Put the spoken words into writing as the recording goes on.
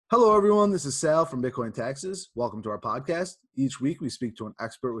Hello, everyone. This is Sal from Bitcoin Taxes. Welcome to our podcast. Each week, we speak to an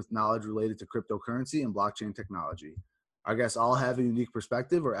expert with knowledge related to cryptocurrency and blockchain technology. Our guests all have a unique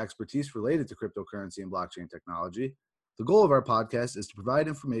perspective or expertise related to cryptocurrency and blockchain technology. The goal of our podcast is to provide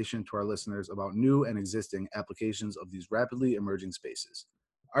information to our listeners about new and existing applications of these rapidly emerging spaces.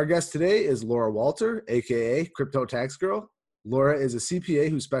 Our guest today is Laura Walter, aka Crypto Tax Girl. Laura is a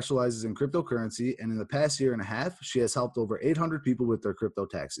CPA who specializes in cryptocurrency, and in the past year and a half, she has helped over 800 people with their crypto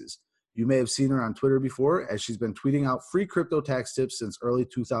taxes. You may have seen her on Twitter before, as she's been tweeting out free crypto tax tips since early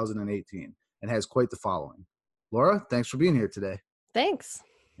 2018 and has quite the following. Laura, thanks for being here today. Thanks.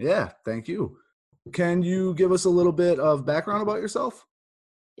 Yeah, thank you. Can you give us a little bit of background about yourself?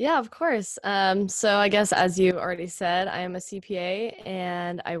 Yeah, of course. So I guess as you already said, I am a CPA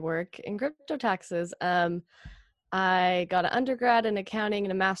and I work in crypto taxes. I got an undergrad in accounting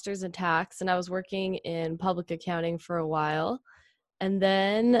and a master's in tax, and I was working in public accounting for a while. And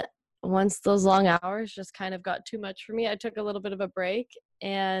then once those long hours just kind of got too much for me, I took a little bit of a break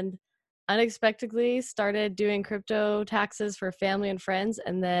and unexpectedly started doing crypto taxes for family and friends,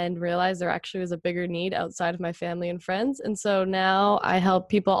 and then realized there actually was a bigger need outside of my family and friends. And so now I help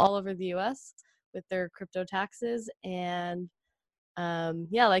people all over the US with their crypto taxes. And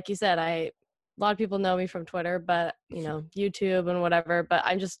yeah, like you said, a lot of people know me from Twitter, but YouTube and whatever, but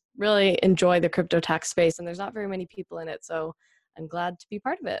I just really enjoy the crypto tax space, and there's not very many people in it. So I'm glad to be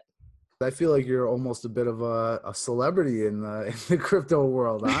part of it. I feel like you're almost a bit of a celebrity in the crypto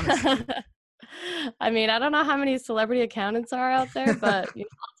world, honestly. I mean, I don't know how many celebrity accountants are out there, but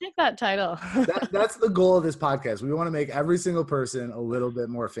I'll take that title. That's the goal of this podcast. We want to make every single person a little bit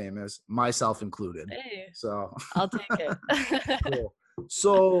more famous, myself included. Hey, So I'll take it. cool.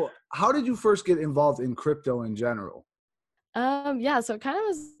 So how did you first get involved in crypto in general? Yeah, so it kind of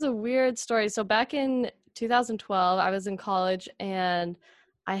was a weird story. So back in 2012, I was in college and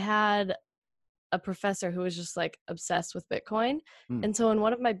I had a professor who was just like obsessed with Bitcoin. And so in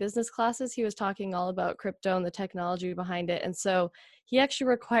one of my business classes, he was talking all about crypto and the technology behind it. And so he actually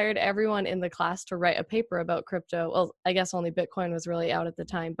required everyone in the class to write a paper about crypto. Well, I guess only Bitcoin was really out at the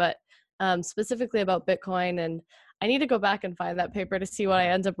time, but specifically about Bitcoin. And I need to go back and find that paper to see what I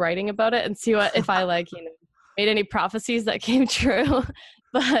end up writing about it and see what, if I made any prophecies that came true.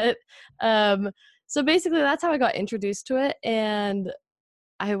 But so basically that's how I got introduced to it. And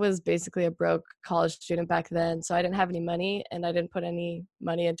I was basically a broke college student back then, so I didn't have any money, and I didn't put any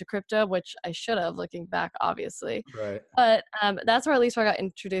money into crypto, which I should have, looking back, obviously. Right. But that's where at least where I got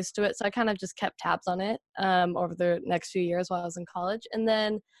introduced to it. So I kind of just kept tabs on it over the next few years while I was in college. And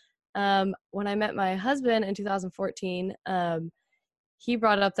then when I met my husband in 2014, he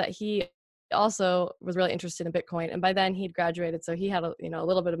brought up that he also was really interested in Bitcoin, and by then he'd graduated, so he had a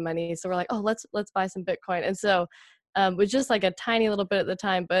little bit of money. So we're like, oh, let's buy some Bitcoin. And so was just like a tiny little bit at the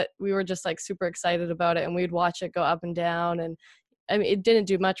time, but we were just like super excited about it, and we'd watch it go up and down. And I mean, it didn't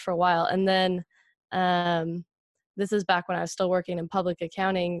do much for a while. And then this is back when I was still working in public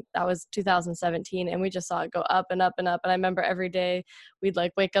accounting. That was 2017, and we just saw it go up and up and up. And I remember every day we'd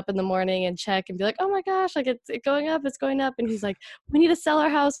like wake up in the morning and check and be like, oh my gosh, like it's going up, it's going up. And he's like, we need to sell our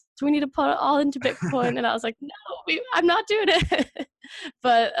house, we need to put it all into Bitcoin. And I was like, no, I'm not doing it.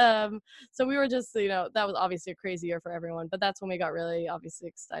 But so we were just, that was obviously a crazy year for everyone, but that's when we got really obviously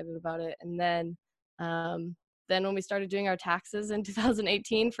excited about it. And then when we started doing our taxes in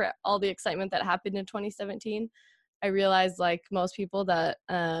 2018, for all the excitement that happened in 2017, I realized, like most people, that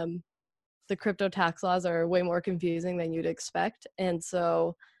the crypto tax laws are way more confusing than you'd expect. And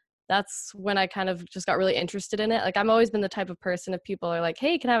so that's when I kind of just got really interested in it. Like, I've always been the type of person, if people are like,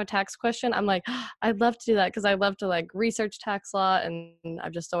 hey, can I have a tax question? I'm like, oh, I'd love to do that, because I love to like research tax law, and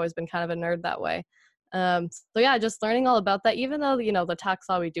I've just always been kind of a nerd that way. So yeah, just learning all about that, even though, the tax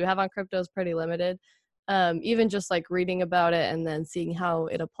law we do have on crypto is pretty limited. Even just like reading about it and then seeing how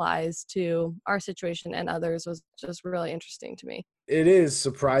it applies to our situation and others was just really interesting to me. It is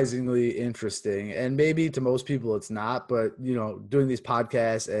surprisingly interesting, and maybe to most people it's not, but doing these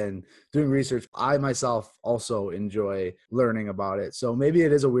podcasts and doing research, I myself also enjoy learning about it. So maybe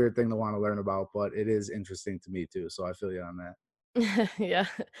it is a weird thing to want to learn about, but it is interesting to me too. So I feel you on that. Yeah,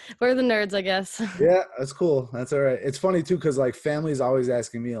 we're the nerds, I guess. Yeah, that's cool. That's all right. It's funny too, because like family's always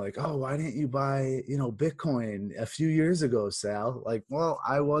asking me like, oh, why didn't you buy, Bitcoin a few years ago, Sal? Like, well,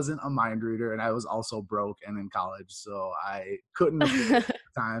 I wasn't a mind reader, and I was also broke and in college, so I couldn't afford it at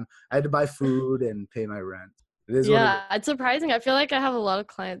the time. I had to buy food and pay my rent. It is what it is. Yeah, it's surprising. I feel like I have a lot of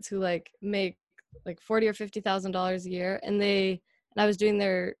clients who like make like $40,000 or $50,000 a year, and I was doing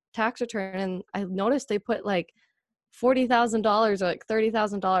their tax return, and I noticed they put like $40,000 or like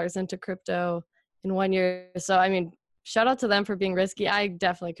 $30,000 into crypto in 1 year. So I mean, shout out to them for being risky. I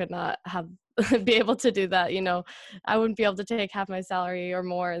definitely could not have be able to do that. I wouldn't be able to take half my salary or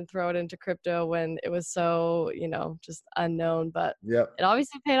more and throw it into crypto when it was so, just unknown, but Yep. it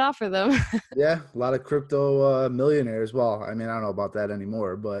obviously paid off for them. Yeah, a lot of crypto millionaires. Well, I mean, I don't know about that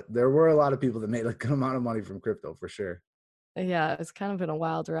anymore, but there were a lot of people that made a good amount of money from crypto for sure. Yeah, it's kind of been a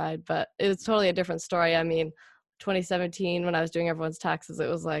wild ride, but it was totally a different story. I mean, 2017 when I was doing everyone's taxes, it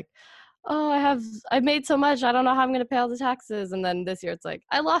was like, oh, I've made so much, I don't know how I'm going to pay all the taxes. And then this year it's like,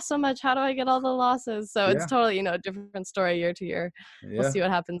 I lost so much, how do I get all the losses? So it's Yeah, totally, a different story year to year. We'll yeah, see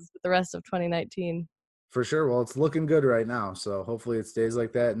what happens with the rest of 2019. for sure. Well, it's looking good right now, so hopefully it stays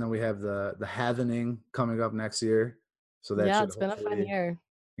like that. And then we have the halvening coming up next year, so that Yeah, should it's been a fun hopefully year.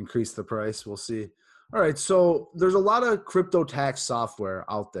 increase the price. We'll see. All right, so there's a lot of crypto tax software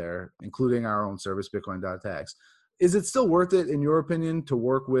out there, including our own service, Bitcoin.tax. Is it still worth it, in your opinion, to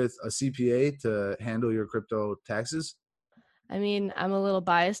work with a CPA to handle your crypto taxes? I mean, I'm a little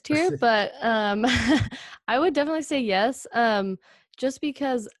biased here, but I would definitely say yes. Just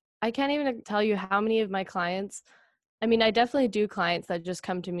because I can't even tell you how many of my clients. I mean, I definitely do clients that just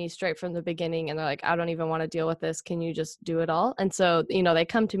come to me straight from the beginning and they're like, I don't even want to deal with this. Can you just do it all? And so, they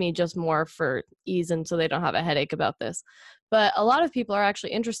come to me just more for ease and so they don't have a headache about this. But a lot of people are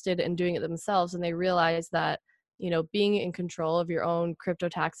actually interested in doing it themselves and they realize that, being in control of your own crypto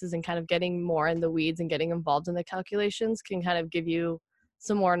taxes and kind of getting more in the weeds and getting involved in the calculations can kind of give you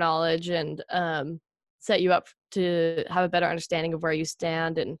some more knowledge and set you up to have a better understanding of where you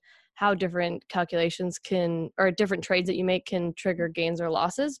stand and how different calculations or different trades that you make can trigger gains or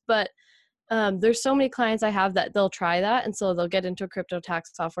losses. But there's so many clients I have that they'll try that. And so they'll get into a crypto tax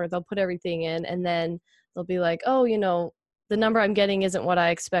software, they'll put everything in, and then they'll be like, oh, the number I'm getting isn't what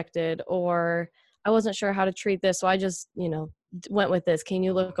I expected, or I wasn't sure how to treat this. So I just, went with this. Can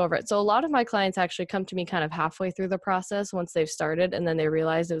you look over it? So a lot of my clients actually come to me kind of halfway through the process once they've started, and then they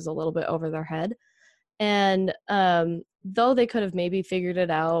realize it was a little bit over their head. And though they could have maybe figured it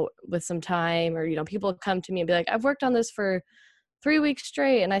out with some time, or people come to me and be like, I've worked on this for 3 weeks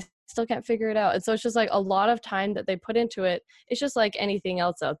straight and I still can't figure it out. And so it's just like a lot of time that they put into it. It's just like anything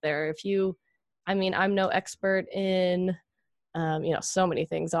else out there. I mean, I'm no expert in so many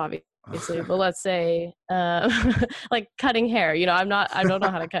things, obviously, but let's say like cutting hair. I don't know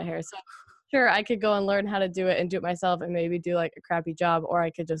how to cut hair. So sure, I could go and learn how to do it and do it myself and maybe do like a crappy job, or I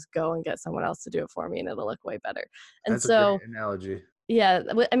could just go and get someone else to do it for me and it'll look way better. And That's a great so, analogy. yeah,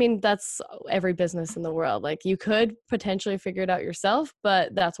 I mean, that's every business in the world. Like you could potentially figure it out yourself,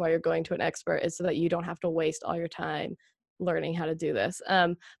 but that's why you're going to an expert, is so that you don't have to waste all your time learning how to do this.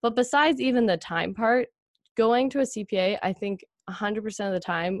 But besides even the time part, going to a CPA, I think 100% of the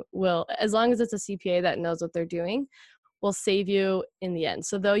time will, as long as it's a CPA that knows what they're doing, will save you in the end.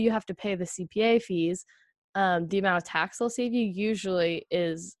 So though you have to pay the CPA fees, the amount of tax they'll save you usually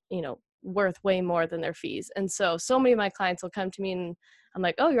is, worth way more than their fees. And so many of my clients will come to me and I'm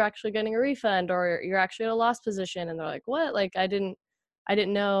like, oh, you're actually getting a refund, or you're actually at a loss position. And they're like, what? Like, I didn't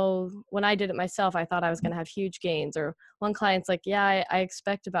know. When I did it myself, I thought I was going to have huge gains. Or one client's like, yeah, I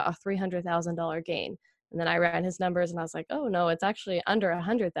expect about a $300,000 gain. And then I ran his numbers and I was like, oh no, it's actually under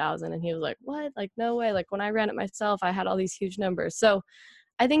 100,000. And he was like, what? Like, no way. Like when I ran it myself, I had all these huge numbers. So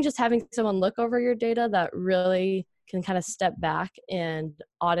I think just having someone look over your data that really can kind of step back and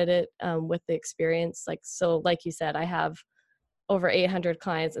audit it with the experience. Like you said, I have over 800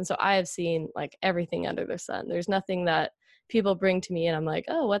 clients. And so I have seen like everything under the sun. There's nothing that people bring to me and I'm like,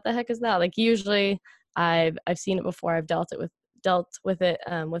 oh, what the heck is that? Like usually I've seen it before. I've dealt with it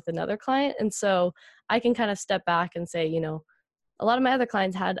with another client. And so I can kind of step back and say, a lot of my other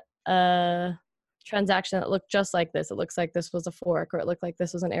clients had a transaction that looked just like this. It looks like this was a fork, or it looked like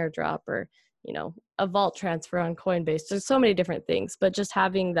this was an airdrop, or, a vault transfer on Coinbase. There's so many different things, but just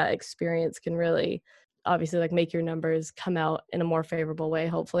having that experience can really obviously like make your numbers come out in a more favorable way,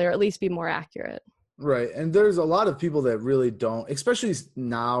 hopefully, or at least be more accurate. Right. And there's a lot of people that really don't, especially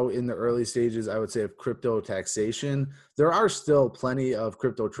now in the early stages, I would say, of crypto taxation. There are still plenty of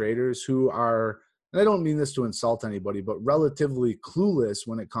crypto traders who are, and I don't mean this to insult anybody, but relatively clueless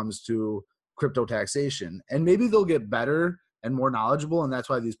when it comes to crypto taxation. And maybe they'll get better and more knowledgeable. And that's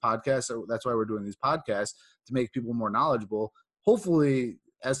why that's why we're doing these podcasts, to make people more knowledgeable. Hopefully,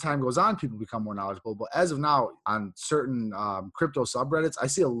 as time goes on, people become more knowledgeable. But as of now, on certain crypto subreddits, I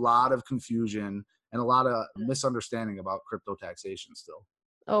see a lot of confusion and a lot of misunderstanding about crypto taxation still.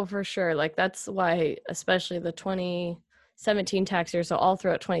 Oh, for sure. Like that's why, especially the 2017 tax year, so all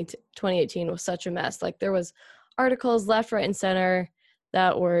throughout 2018 was such a mess. Like there was articles left, right, and center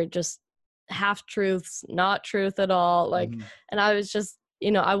that were just half truths, not truth at all. Like, Mhm. and I was just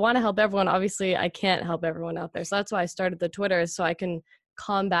I want to help everyone. Obviously, I can't help everyone out there. So that's why I started the Twitter, so I can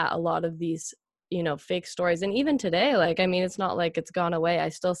combat a lot of these, fake stories. And even today, like, I mean, it's not like it's gone away. I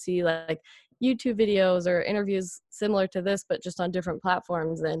still see like YouTube videos or interviews similar to this, but just on different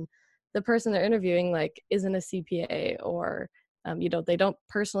platforms. And the person they're interviewing, like, isn't a CPA, or, they don't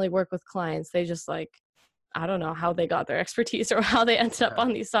personally work with clients. They just, like, I don't know how they got their expertise or how they ended up Yeah.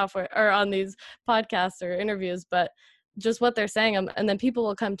 on these software or on these podcasts or interviews, but just what they're saying. And then people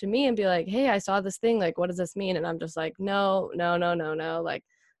will come to me and be like, hey, I saw this thing. Like, what does this mean? And I'm just like, no, no, no, no, no. Like,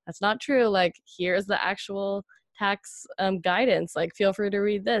 that's not true. Like, here's the actual tax guidance. Like, feel free to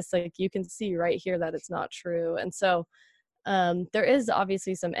read this. Like, you can see right here that it's not true. And so there is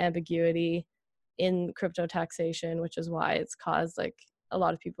obviously some ambiguity in crypto taxation, which is why it's caused like a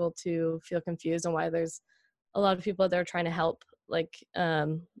lot of people to feel confused, and why there's a lot of people out there trying to help, like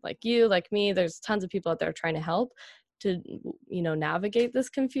you, like me. There's tons of people out there trying to help to navigate this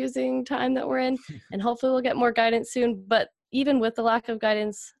confusing time that we're in, and hopefully we'll get more guidance soon. But even with the lack of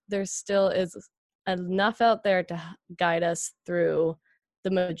guidance, there still is enough out there to guide us through the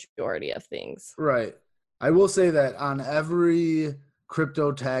majority of things. Right. I will say that on every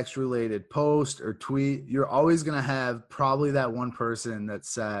crypto tax related post or tweet, you're always going to have probably that one person that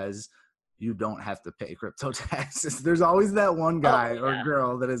says you don't have to pay crypto taxes. There's always that one Oh guy or yeah.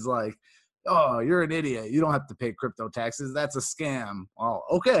 girl that is like, oh, you're an idiot. You don't have to pay crypto taxes. That's a scam. Well,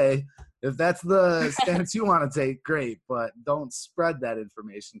 okay. If that's the stance you want to take, great. But don't spread that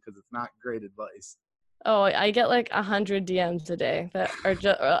information because it's not great advice. Oh, I get like 100 DMs a day that are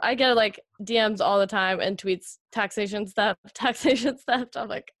just, I get like DMs all the time and tweets, taxation theft, taxation theft. I'm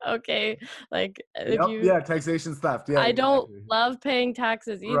like, okay, like if Yep. you, Yeah. Taxation theft. Yeah, I don't exactly. love paying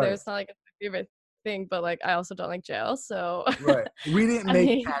taxes either. Right. It's not like it's my favorite thing, but like I also don't like jail. So, Right. We didn't I make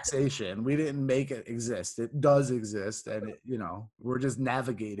mean, taxation. We didn't make it exist. It does exist. And, we're just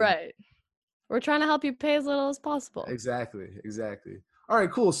navigating. right. We're trying to help you pay as little as possible. Exactly. Exactly. All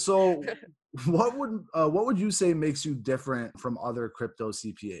right, cool. So what would you say makes you different from other crypto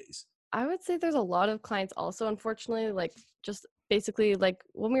CPAs? I would say there's a lot of clients also, unfortunately, like just basically like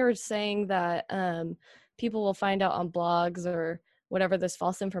when we were saying that people will find out on blogs or whatever this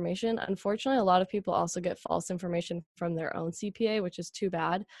false information. Unfortunately, a lot of people also get false information from their own CPA, which is too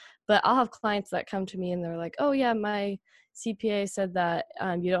bad. But I'll have clients that come to me and they're like, oh yeah, my CPA said that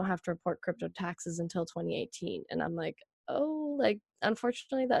you don't have to report crypto taxes until 2018. And I'm like, oh, like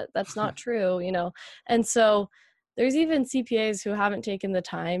unfortunately that's not true. And so there's even CPAs who haven't taken the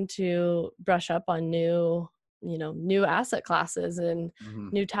time to brush up on new asset classes and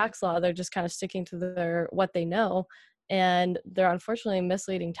Mhm. new tax law. They're just kind of sticking to what they know, and they're unfortunately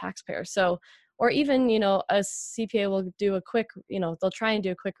misleading taxpayers. So, or even, a CPA will do a quick, they'll try and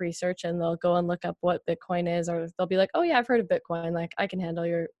do a quick research and they'll go and look up what Bitcoin is, or they'll be like, oh yeah, I've heard of Bitcoin. Like I can handle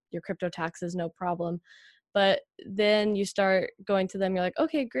your crypto taxes, no problem. But then you start going to them, you're like,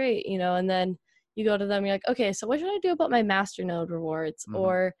 okay, great, and then you go to them, you're like, okay, so what should I do about my masternode rewards? Mhm.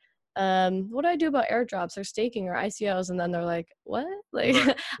 Or what do I do about airdrops or staking or ICOs? And then they're like, what? Like, Right.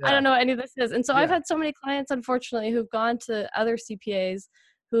 I Yeah. don't know what any of this is. And so I've Yeah. had so many clients, unfortunately, who've gone to other CPAs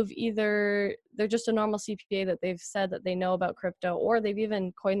who've either, they're just a normal CPA that they've said that they know about crypto, or they've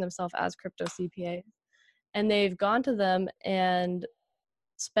even coined themselves as crypto CPA. And they've gone to them and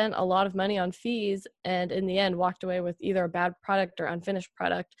spent a lot of money on fees, and in the end walked away with either a bad product or unfinished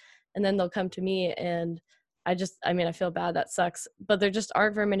product. And then they'll come to me, and I feel bad. That sucks, but there just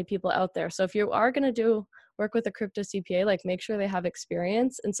aren't very many people out there. So if you are going to do work with a crypto CPA, like make sure they have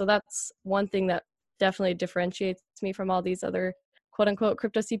experience. And so that's one thing that definitely differentiates me from all these other quote unquote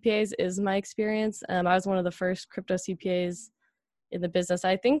crypto CPAs is my experience. I was one of the first crypto CPAs in the business.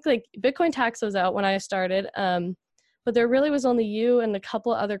 I think like Bitcoin tax was out when I started. But there really was only you and a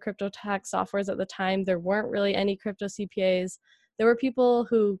couple other crypto tax softwares at the time. There weren't really any crypto CPAs. There were people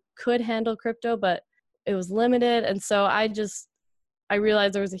who could handle crypto, but it was limited. And so I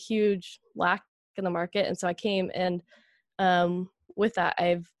realized there was a huge lack in the market. And so I came, and with that,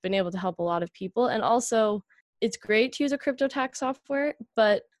 I've been able to help a lot of people. And also, it's great to use a crypto tax software,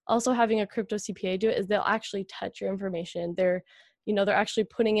 but also having a crypto CPA do it is they'll actually touch your information. They're actually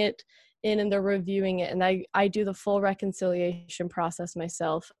putting it in and they're reviewing it. And I do the full reconciliation process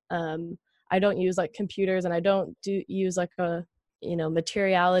myself. I don't use like computers, and I don't use like a,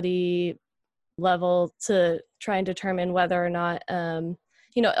 materiality level to try and determine whether or not,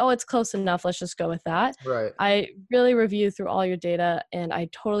 oh, it's close enough, let's just go with that. Right. I really review through all your data and I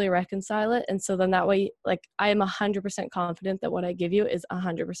totally reconcile it. And so then that way, like I am 100% confident that what I give you is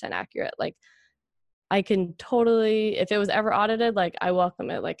 100% accurate. Like I can totally, if it was ever audited, like I welcome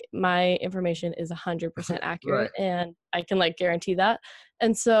it. Like my information is 100% Right. accurate and I can like guarantee that.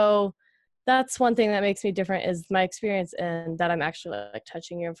 And so that's one thing that makes me different is my experience and that I'm actually like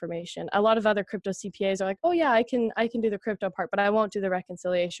touching your information. A lot of other crypto CPAs are like, "Oh yeah, I can do the crypto part, but I won't do the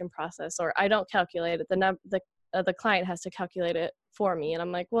reconciliation process or I don't calculate it. The client has to calculate it for me." And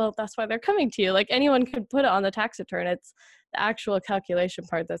I'm like, "Well, that's why they're coming to you. Like anyone could put it on the tax return. It's the actual calculation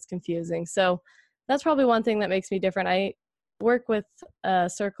part that's confusing." So that's probably one thing that makes me different. I work with a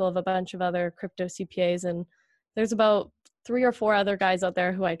circle of a bunch of other crypto CPAs, and there's about 3 or 4 other guys out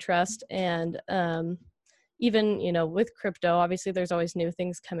there who I trust. And even, with crypto, obviously there's always new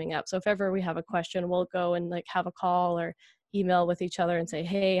things coming up. So if ever we have a question, we'll go and like have a call or email with each other and say,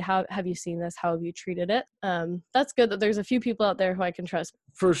 "Hey, how have you seen this? How have you treated it?" That's good that there's a few people out there who I can trust.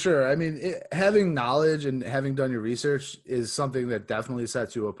 For sure. I mean, having knowledge and having done your research is something that definitely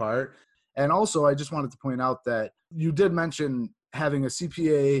sets you apart. And also, I just wanted to point out that you did mention having a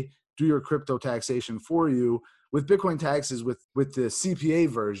CPA do your crypto taxation for you. With Bitcoin taxes, with the CPA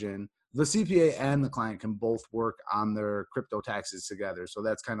version, the CPA and the client can both work on their crypto taxes together. So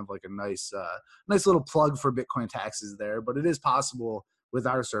that's kind of like a nice little plug for Bitcoin taxes there. But it is possible with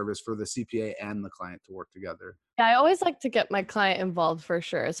our service for the CPA and the client to work together. Yeah, I always like to get my client involved for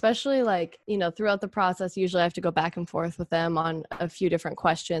sure, especially like, throughout the process. Usually I have to go back and forth with them on a few different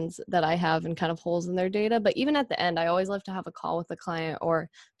questions that I have and kind of holes in their data. But even at the end, I always love to have a call with the client or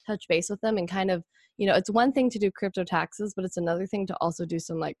touch base with them and kind of, it's one thing to do crypto taxes, but it's another thing to also do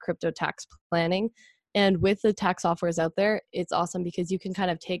some like crypto tax planning. And with the tax softwares out there, it's awesome because you can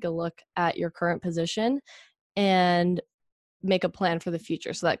kind of take a look at your current position and make a plan for the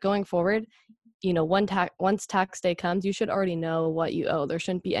future so that going forward, once tax day comes, you should already know what you owe. There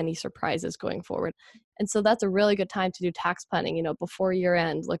shouldn't be any surprises going forward. And so that's a really good time to do tax planning, before year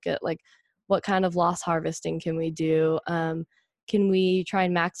end. Look at like what kind of loss harvesting can we do? Can we try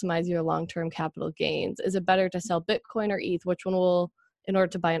and maximize your long-term capital gains? Is it better to sell Bitcoin or ETH? Which one will, in order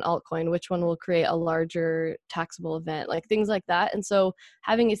to buy an altcoin, which one will create a larger taxable event? Like things like that. And so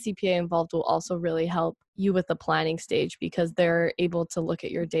having a CPA involved will also really help you with the planning stage because they're able to look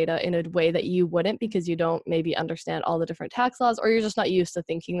at your data in a way that you wouldn't because you don't maybe understand all the different tax laws or you're just not used to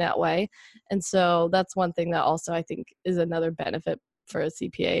thinking that way. And so that's one thing that also I think is another benefit for a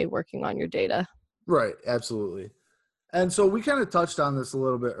CPA working on your data. Right. Absolutely. And so we kind of touched on this a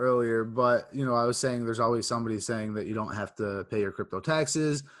little bit earlier, but I was saying there's always somebody saying that you don't have to pay your crypto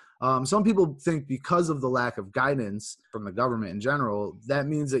taxes. Some people think because of the lack of guidance from the government in general, that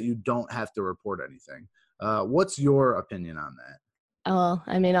means that you don't have to report anything. What's your opinion on Well,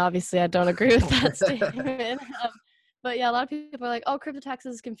 I mean, obviously, I don't agree with that that? statement. But yeah, a lot of people are like, "Oh, crypto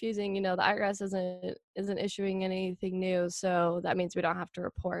taxes is confusing. The IRS isn't issuing anything new, so that means we don't have to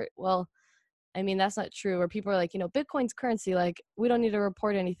report." Well, I mean, that's not true. Or people are like, Bitcoin's currency, like we don't need to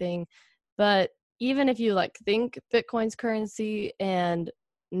report anything. But even if you like think Bitcoin's currency and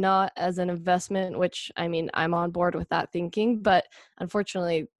not as an investment, which I mean, I'm on board with that thinking, but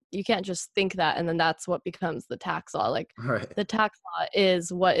unfortunately, you can't just think that and then that's what becomes the tax law. Like Right. the tax law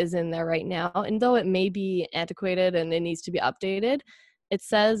is what is in there right now. And though it may be antiquated and it needs to be updated, it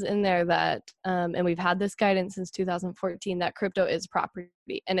says in there that, and we've had this guidance since 2014, that crypto is property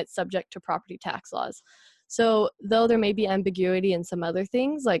and it's subject to property tax laws. So, though there may be ambiguity in some other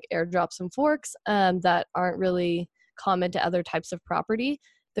things like airdrops and forks that aren't really common to other types of property,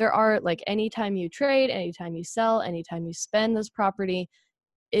 there are like anytime you trade, anytime you sell, anytime you spend this property,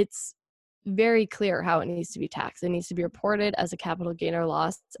 it's very clear how it needs to be taxed. It needs to be reported as a capital gain or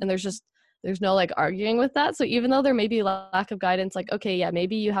loss. And there's no like arguing with that. So even though there may be lack of guidance, like, okay, yeah,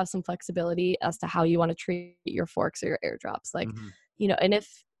 maybe you have some flexibility as to how you want to treat your forks or your airdrops. Like, Mhm. and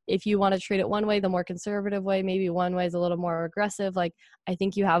if you want to treat it one way, the more conservative way, maybe one way is a little more aggressive. Like I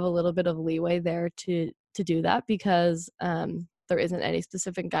think you have a little bit of leeway there to do that because there isn't any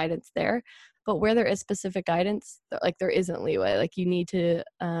specific guidance there. But where there is specific guidance, like there isn't leeway. Like you need to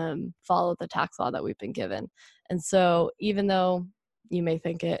follow the tax law that we've been given. And so even though you may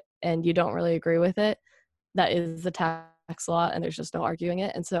think it and you don't really agree with it, that is the tax law and there's just no arguing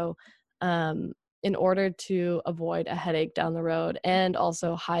it. And so in order to avoid a headache down the road and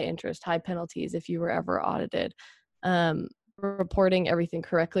also high interest, high penalties if you were ever audited, reporting everything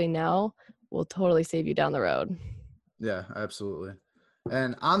correctly now will totally save you down the road. Yeah, absolutely.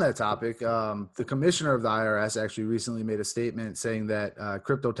 And on that topic, the commissioner of the IRS actually recently made a statement saying that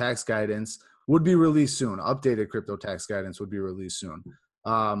crypto tax guidance would be released soon. Updated crypto tax guidance would be released soon.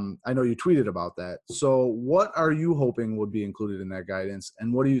 I know you tweeted about that. So, what are you hoping would be included in that guidance,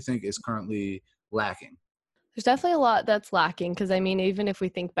 and what do you think is currently lacking? There's definitely a lot that's lacking because I mean, even if we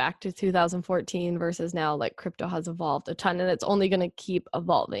think back to 2014 versus now, like crypto has evolved a ton and it's only going to keep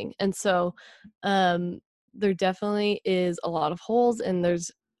evolving. And so there definitely is a lot of holes and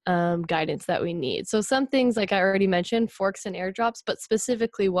there's guidance that we need. So some things, like I already mentioned, forks and airdrops, but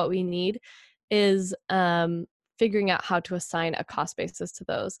specifically what we need is figuring out how to assign a cost basis to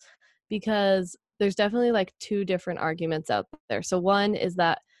those because there's definitely like two different arguments out there. So one is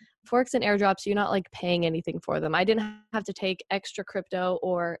that forks and airdrops, you're not like paying anything for them. I didn't have to take extra crypto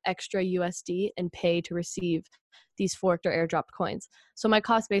or extra USD and pay to receive these forked or airdropped coins. So my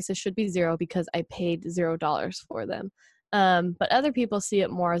cost basis should be zero because I paid $0 for them. But other people see it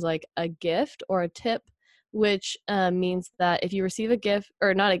more as like a gift or a tip, which means that if you receive a gift,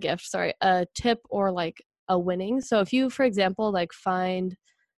 or not a gift, sorry, a tip or like a winning. So if you, for example, like find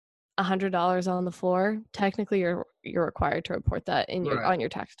 $100 on the floor, technically you're required to report that in your Right. on your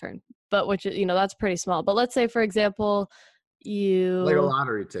tax return. But which is, that's pretty small. But let's say, for example, Like a you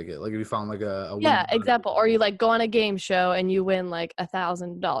lottery ticket. Like if you found like a winning yeah, lottery example. Or ticket. you like go on a game show and you win like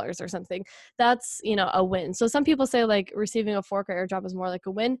 $1,000 or something. That's, a win. So some people say like receiving a fork or airdrop is more like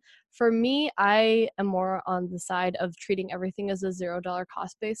a win. For me, I am more on the side of treating everything as a $0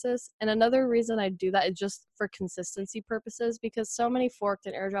 cost basis. And another reason I do that is just for consistency purposes because so many forked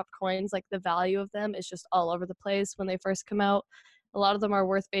and airdrop coins, like the value of them is just all over the place when they first come out. A lot of them are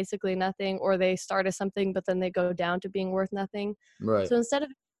worth basically nothing, or they start as something, but then they go down to being worth nothing. Right. So instead of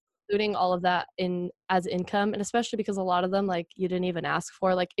including all of that in as income, and especially because a lot of them like you didn't even ask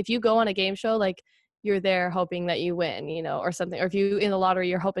for, like if you go on a game show, like you're there hoping that you win, or something, or if you in the lottery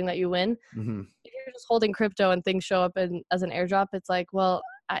you're hoping that you win. Hmm. If you're just holding crypto and things show up as an airdrop, it's like, well,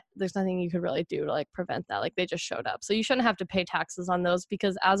 there's nothing you could really do to like prevent that, like they just showed up, so you shouldn't have to pay taxes on those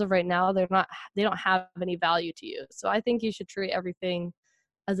because as of right now they don't have any value to you. So I think you should treat everything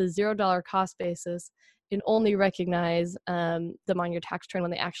as a $0 cost basis and only recognize them on your tax return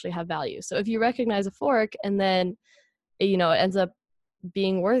when they actually have value. So if you recognize a fork and then it ends up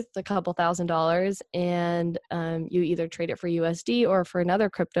being worth a couple $1,000s and you either trade it for USD or for another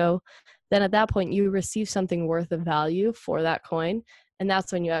crypto, then at that point you receive something worth of value for that coin, and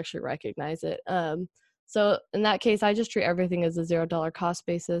that's when you actually recognize it. So in that case, I just treat everything as a $0 cost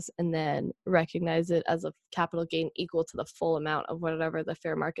basis and then recognize it as a capital gain equal to the full amount of whatever the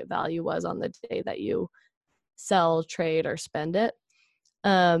fair market value was on the day that you sell, trade, or spend it.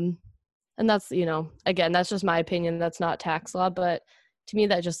 Um, and that's, again, that's just my opinion. That's not tax law, but to me,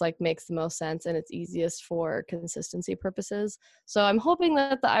 that just like makes the most sense and it's easiest for consistency purposes. So I'm hoping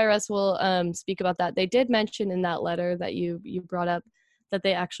that the IRS will speak about that. They did mention in that letter that you brought up that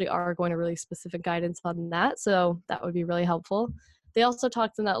they actually are going to release specific guidance on that. So that would be really helpful. They also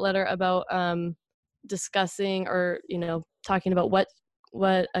talked in that letter about discussing or talking about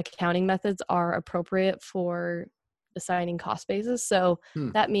what accounting methods are appropriate for assigning cost basis. So Hmm.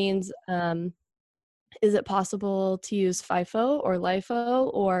 that means is it possible to use FIFO or LIFO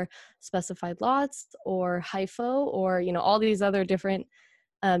or specified lots or HIFO or all these other different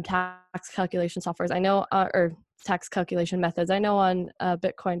tax calculation softwares? I know, or tax calculation methods. I know on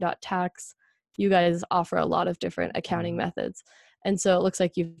Bitcoin.tax, you guys offer a lot of different accounting methods, and so it looks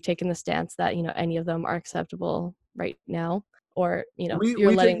like you've taken the stance that any of them are acceptable right now, or you're We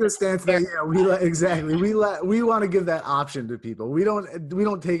letting take the the stance that yeah we let exactly we want to give that option to people. We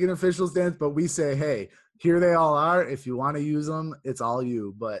don't take an official stance, but we say, hey, here they all are. If you want to use them, it's all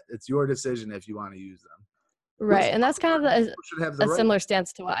you, but it's your decision if you want to use them. Which right, and that's kind of people should have the a right. similar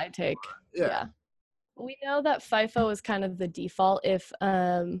stance to what I take. Yeah. Yeah. We know that FIFO is kind of the default if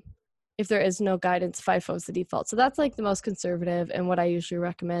there is no guidance, FIFO is the default. So that's like the most conservative and what I usually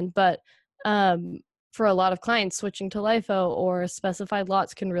recommend. But um, for a lot of clients, switching to LIFO or specified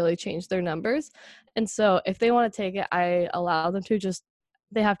lots can really change their numbers. And so if they want to take it, I allow them to. Just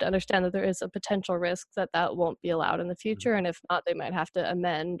they have to understand that there is a potential risk that that won't be allowed in the future, and if not, they might have to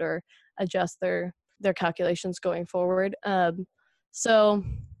amend or adjust their calculations going forward. So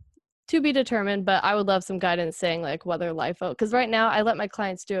to be determined, but I would love some guidance saying like whether LIFO, because right now I let my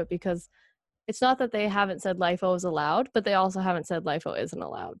clients do it because it's not that they haven't said LIFO is allowed, but they also haven't said LIFO isn't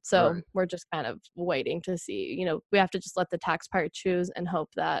allowed. So Right. we're just kind of waiting to see. We have to just let the taxpayer choose and hope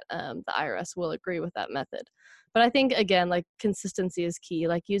that the IRS will agree with that method. But I think again, like consistency is key.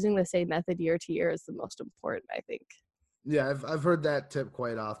 Like using the same method year to year is the most important, I think. Yeah, I've heard that tip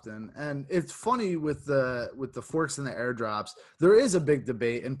quite often, and it's funny with the forks and the airdrops. There is a big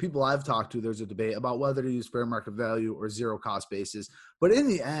debate, and people I've talked to, there's a debate about whether to use fair market value or zero cost basis. But in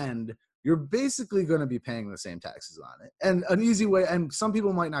the end, you're basically going to be paying the same taxes on it. And an easy way, and some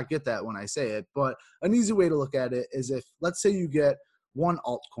people might not get that when I say it, but an easy way to look at it is if, let's say, you get one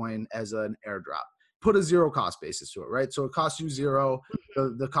altcoin as an airdrop, put a zero cost basis to it, right? So it costs you zero,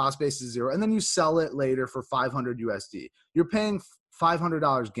 the cost base is zero, and then you sell it later for 500 USD. You're paying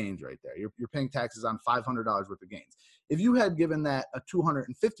 $500 gains right there. You're paying taxes on $500 worth of gains. If you had given that a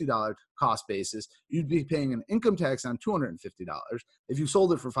 $250 cost basis, you'd be paying an income tax on $250. If you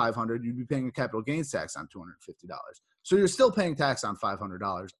sold it for $500, you'd be paying a capital gains tax on $250. So you're still paying tax on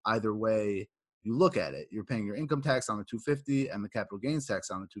 $500 either way you look at it. You're paying your income tax on the 250 and the capital gains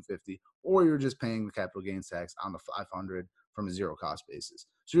tax on the 250, or you're just paying the capital gains tax on the 500 from a zero cost basis.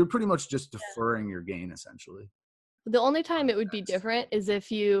 So you're pretty much just deferring your gain essentially. The only time it would be different is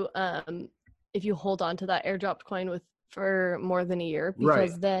if you hold on to that airdropped coin for more than a year, Right.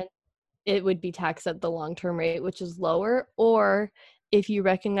 because then it would be taxed at the long-term rate, which is lower. Or if you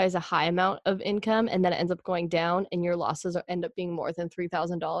recognize a high amount of income and then it ends up going down and your losses end up being more than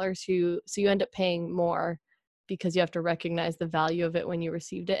 $3,000, so you end up paying more because you have to recognize the value of it when you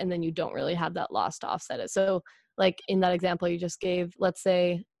received it, and then you don't really have that loss to offset it. So like in that example you just gave, let's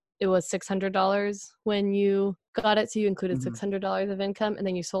say it was $600 when you got it, so you included $600 of income, and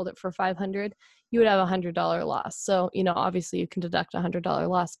then you sold it for $500, you would have $100 loss. So, obviously you can deduct $100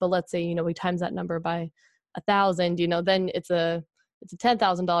 loss, but let's say, we times that number by 1,000, then it's a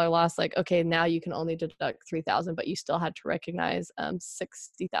 $10,000 loss. Like, okay, now you can only deduct 3,000, but you still had to recognize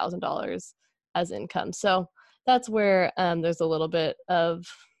 $60,000 as income. So that's where there's a little bit of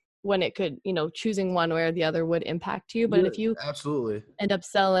when it could, choosing one way or the other would impact you. But if you absolutely end up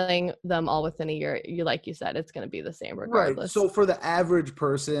selling them all within a year, like you said, it's going to be the same right. regardless. So for the average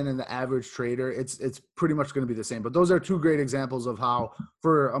person and the average trader, it's pretty much going to be the same. But those are two great examples of how,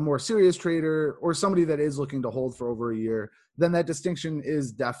 for a more serious trader or somebody that is looking to hold for over a year, then that distinction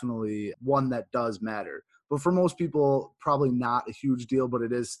is definitely one that does matter. But for most people, probably not a huge deal, but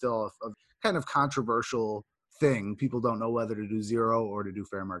it is still a kind of controversial thing. People don't know whether to do zero or to do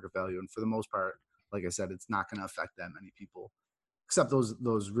fair market value. And for the most part, like I said, it's not going to affect that many people, except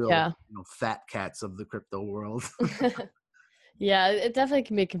those real fat cats of the crypto world. Yeah, it definitely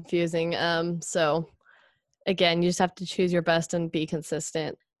can be confusing. So again, you just have to choose your best and be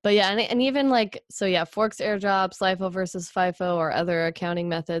consistent. But yeah, and even forks, airdrops, LIFO versus FIFO, or other accounting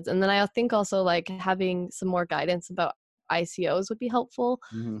methods. And then I think also like having some more guidance about ICOs would be helpful.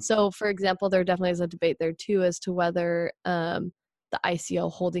 So for example, there definitely is a debate there too as to whether the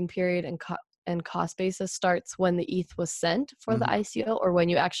ICO holding period and cost basis starts when the ETH was sent for the ICO, or when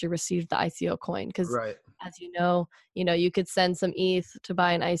you actually received the ICO coin. Because as you know, you could send some ETH to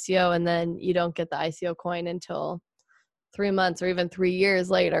buy an ICO and then you don't get the ICO coin until 3 months or even 3 years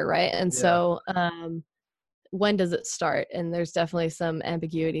later, right? And so when does it start? And there's definitely some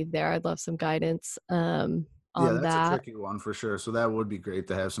ambiguity there. I'd love some guidance on that's that. a tricky one for sure. So that would be great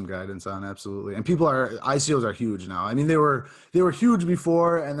to have some guidance on. Absolutely. And ICOs are huge now. I mean, they were huge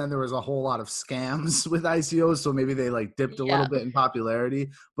before, and then there was a whole lot of scams with ICOs. So maybe they dipped a little bit in popularity,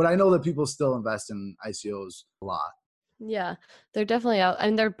 but I know that people still invest in ICOs a lot. Yeah, they're definitely out,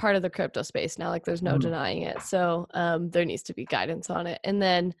 and they're part of the crypto space now. Like, there's no denying it. So there needs to be guidance on it. And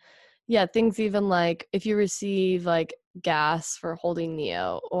then, things even like if you receive gas for holding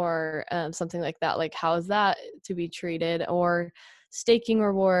Neo or something like that, like how is that to be treated? Or staking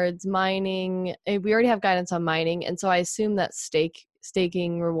rewards, mining. We already have guidance on mining, and so I assume that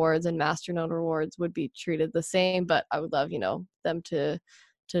staking rewards and masternode rewards would be treated the same. But I would love them to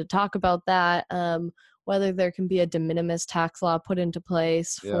talk about that. Whether there can be a de minimis tax law put into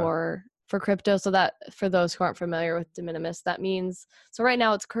place for crypto. So that, for those who aren't familiar with de minimis, that means, so right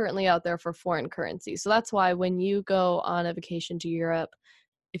now it's currently out there for foreign currency. So that's why when you go on a vacation to Europe,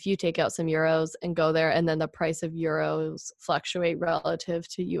 if you take out some euros and go there and then the price of euros fluctuate relative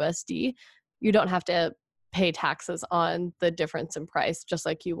to USD, you don't have to pay taxes on the difference in price, just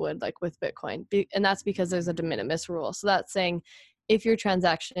like you would with Bitcoin. And that's because there's a de minimis rule. So that's saying if your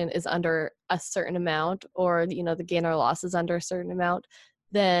transaction is under a certain amount, or the gain or loss is under a certain amount,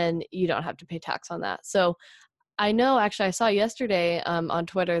 then you don't have to pay tax on that. So I know, actually, I saw yesterday on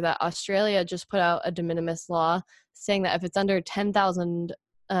Twitter that Australia just put out a de minimis law saying that if it's under 10,000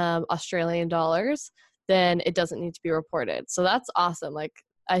 Australian dollars, then it doesn't need to be reported. So that's awesome.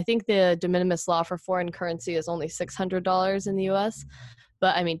 I think the de minimis law for foreign currency is only $600 in the US.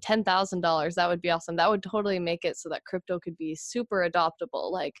 But I mean, $10,000, that would be awesome. That would totally make it so that crypto could be super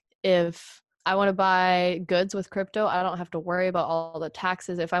adoptable. Like, if I want to buy goods with crypto, I don't have to worry about all the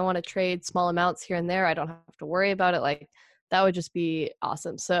taxes. If I want to trade small amounts here and there, I don't have to worry about it. That would just be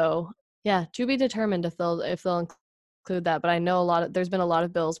awesome. So yeah, to be determined if they'll include that. But I know there's been a lot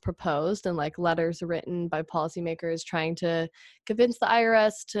of bills proposed and letters written by policymakers trying to convince the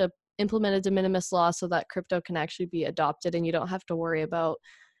IRS to implement a de minimis law so that crypto can actually be adopted and you don't have to worry about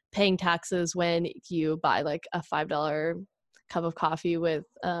paying taxes when you buy like a $5 cup of coffee with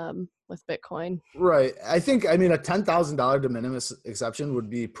Bitcoin. Right. I mean, a $10,000 de minimis exception would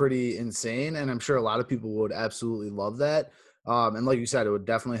be pretty insane. And I'm sure a lot of people would absolutely love that. And like you said, it would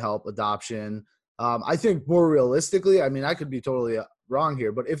definitely help adoption. I think more realistically, I mean, I could be totally wrong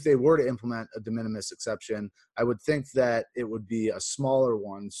here, but if they were to implement a de minimis exception, I would think that it would be a smaller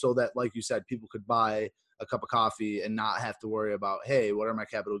one so that, like you said, people could buy a cup of coffee and not have to worry about, hey, what are my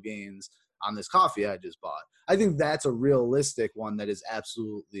capital gains on this coffee I just bought? I think that's a realistic one that is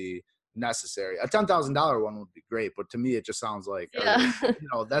absolutely necessary. A $10,000 one would be great, but to me, it just sounds like, Yeah.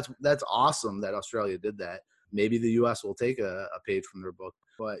 that's awesome that Australia did that. Maybe the U.S. will take a page from their book,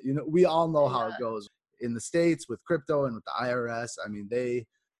 but we all know how it Yeah. goes in the States with crypto and with the IRS. I mean, they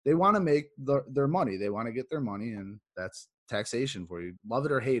want to make their money. They want to get their money, and that's taxation for you. Love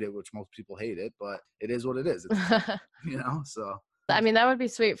it or hate it, which most people hate it, but it is what it is. It's so. I mean, that would be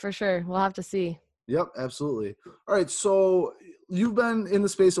sweet for sure. We'll have to see. Yep, absolutely. All right, so you've been in the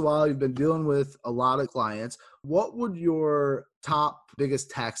space a while. You've been dealing with a lot of clients. What would your top biggest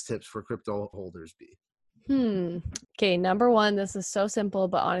tax tips for crypto holders be? Okay, number one, this is so simple,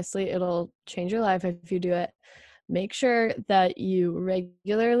 but honestly, it'll change your life if you do it. Make sure that you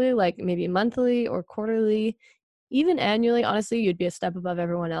regularly, like maybe monthly or quarterly, even annually, honestly, you'd be a step above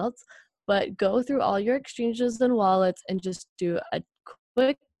everyone else, but go through all your exchanges and wallets and just do a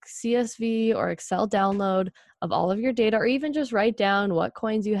quick CSV or Excel download of all of your data, or even just write down what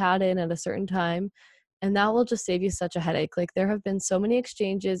coins you had in at a certain time. And that will just save you such a headache. Like, there have been so many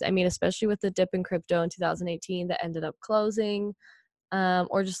exchanges, I mean, especially with the dip in crypto in 2018 that ended up closing,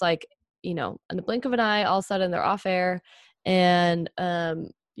 or just like, in the blink of an eye, all of a sudden they're off air, and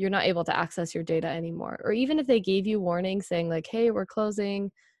you're not able to access your data anymore. Or even if they gave you warning saying like, hey, we're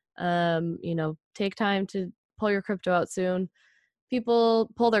closing, take time to pull your crypto out soon. People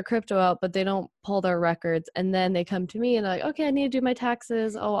pull their crypto out, but they don't pull their records. And then they come to me and they're like, okay, I need to do my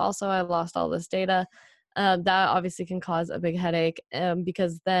taxes. Oh, also, I lost all this data. That obviously can cause a big headache,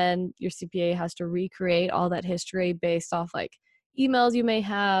 because then your CPA has to recreate all that history based off like emails you may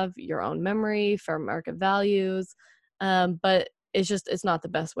have, your own memory, fair market values. But it's not the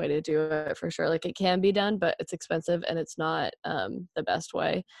best way to do it for sure. Like, it can be done, but it's expensive and it's not the best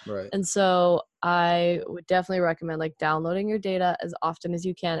way. Right. And so I would definitely recommend like downloading your data as often as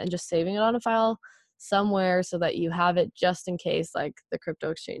you can and just saving it on a file somewhere so that you have it just in case like the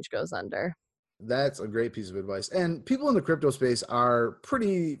crypto exchange goes under. That's a great piece of advice. And people in the crypto space are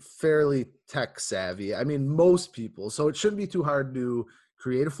pretty fairly tech savvy. I mean, most people. So it shouldn't be too hard to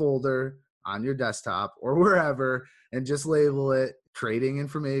create a folder on your desktop or wherever and just label it trading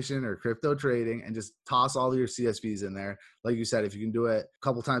information or crypto trading and just toss all your CSVs in there. Like you said, if you can do it a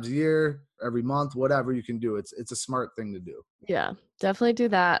couple times a year, every month, whatever you can do, it's a smart thing to do. Yeah, definitely do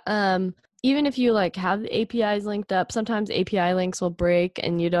that. Even if you like have the APIs linked up, sometimes API links will break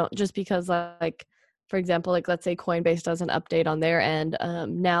and you don't, just because like for example, like let's say Coinbase does an update on their end,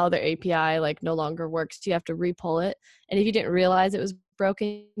 now their API like no longer works. So you have to re-pull it. And if you didn't realize it was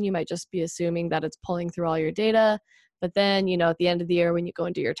broken, you might just be assuming that it's pulling through all your data. But then, at the end of the year when you go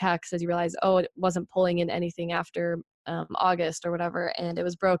into your taxes, you realize, oh, it wasn't pulling in anything after August or whatever, and it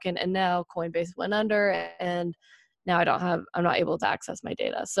was broken. And now Coinbase went under, and now I'm not able to access my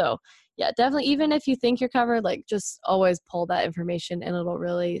data. So yeah, definitely, even if you think you're covered, like just always pull that information and it'll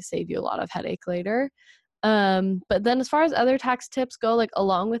really save you a lot of headache later. But then as far as other tax tips go, like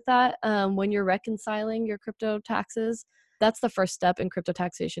along with that, when you're reconciling your crypto taxes, that's the first step in crypto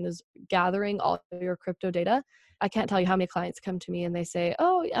taxation, is gathering all your crypto data. I can't tell you how many clients come to me and they say,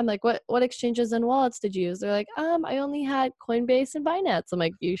 oh, I'm like, what exchanges and wallets did you use? They're like, I only had Coinbase and Binance. I'm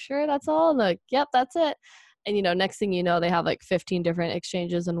like, you sure that's all? And they're like, yep, that's it. And next thing you know, they have like 15 different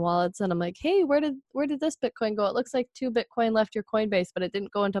exchanges and wallets. And I'm like, hey, where did this Bitcoin go? It looks like 2 Bitcoin left your Coinbase, but it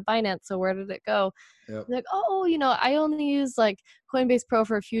didn't go into Binance. So where did it go? Yep. Like, oh, I only use like Coinbase Pro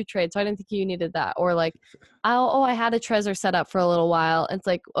for a few trades, so I didn't think you needed that. Or like, I had a Trezor set up for a little while. And it's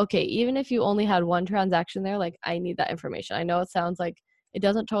like, okay, even if you only had one transaction there, like I need that information. I know it sounds like it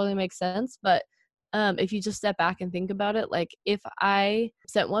doesn't totally make sense, but if you just step back and think about it, like if I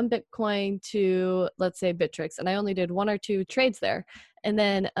sent one Bitcoin to, let's say, Bittrex, and I only did one or two trades there, and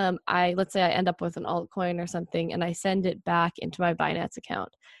then let's say I end up with an altcoin or something, and I send it back into my Binance account.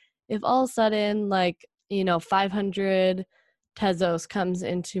 If all of a sudden, like, 500 Tezos comes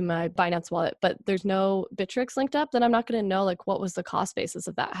into my Binance wallet, but there's no Bittrex linked up, then I'm not going to know, like, what was the cost basis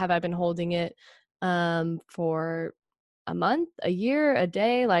of that? Have I been holding it for a month, a year, a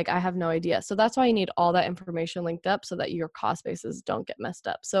day? Like, I have no idea. So that's why you need all that information linked up so that your cost bases don't get messed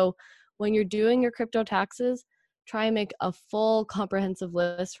up. So when you're doing your crypto taxes, try and make a full comprehensive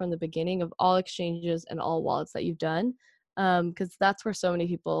list from the beginning of all exchanges and all wallets that you've done. Because that's where so many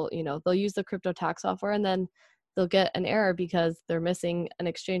people, they'll use the crypto tax software and then they'll get an error because they're missing an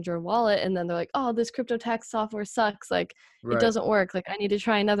exchange or wallet. And then they're like, oh, this crypto tax software sucks. Like, it Right. doesn't work. Like, I need to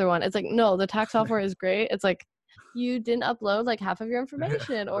try another one. It's like, no, the tax software is great. It's like, you didn't upload like half of your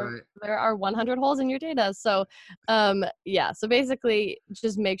information, or Right. there are 100 holes in your data. So yeah, so basically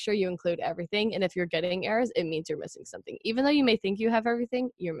just make sure you include everything, and if you're getting errors, it means you're missing something. Even though you may think you have everything,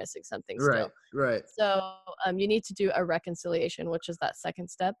 you're missing something Right. still. Right. So you need to do a reconciliation, which is that second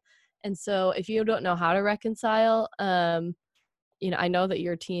step. And so if you don't know how to reconcile, I know that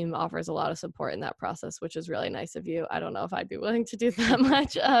your team offers a lot of support in that process, which is really nice of you. I don't know if I'd be willing to do that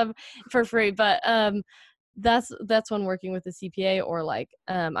much for free, but that's when working with the CPA, or like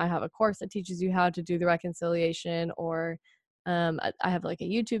I have a course that teaches you how to do the reconciliation, or I have like a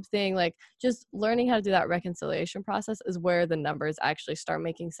YouTube thing. Like, just learning how to do that reconciliation process is where the numbers actually start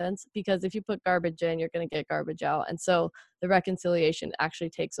making sense, because if you put garbage in, you're going to get garbage out. And so the reconciliation actually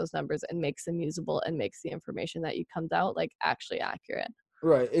takes those numbers and makes them usable and makes the information that you comes out like actually accurate.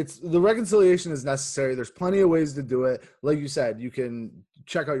 Right. It's the reconciliation is necessary. There's plenty of ways to do it. Like you said, you can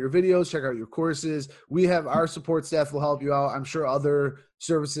check out your videos, check out your courses. We have our support staff will help you out. I'm sure other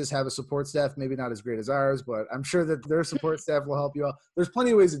services have a support staff, maybe not as great as ours, but I'm sure that their support staff will help you out. There's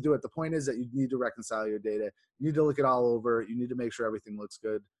plenty of ways to do it. The point is that you need to reconcile your data. You need to look it all over. You need to make sure everything looks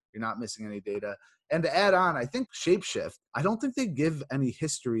good. You're not missing any data. And to add on, I think Shapeshift, I don't think they give any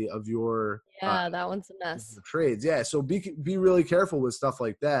history of your Yeah, that one's a mess. trades. Yeah. So be really careful with stuff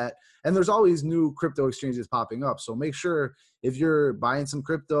like that. And there's always new crypto exchanges popping up. So make sure if you're buying some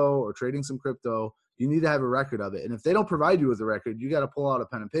crypto or trading some crypto, you need to have a record of it. And if they don't provide you with a record, you got to pull out a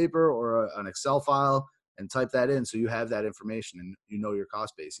pen and paper or an Excel file and type that in so you have that information and you know your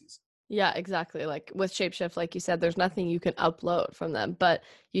cost bases. Yeah, exactly. Like with Shapeshift, like you said, there's nothing you can upload from them, but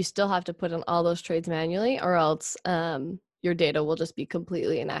you still have to put in all those trades manually, or else your data will just be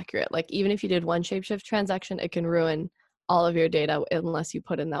completely inaccurate. Like, even if you did one Shapeshift transaction, it can ruin all of your data unless you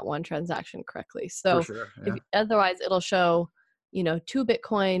put in that one transaction correctly. For So sure. if Yeah. otherwise, it'll show, 2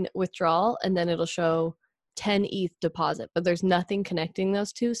 Bitcoin withdrawal, and then it'll show 10 ETH deposit, but there's nothing connecting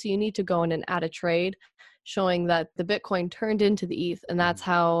those two. So you need to go in and add a trade showing that the Bitcoin turned into the ETH. And that's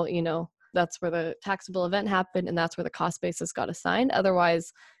how, that's where the taxable event happened, and that's where the cost basis got assigned.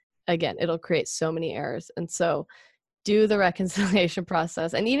 Otherwise, again, it'll create so many errors. And so do the reconciliation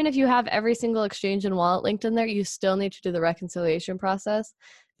process. And even if you have every single exchange and wallet linked in there, you still need to do the reconciliation process,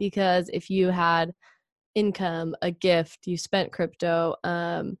 because if you had income, a gift, you spent crypto,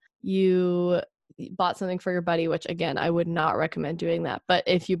 you bought something for your buddy, which again, I would not recommend doing that. But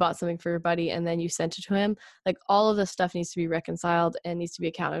if you bought something for your buddy and then you sent it to him, like, all of this stuff needs to be reconciled and needs to be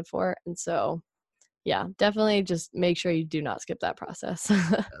accounted for. And so, yeah, definitely just make sure you do not skip that process.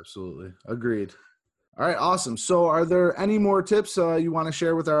 Absolutely. Agreed. All right. Awesome. So are there any more tips you want to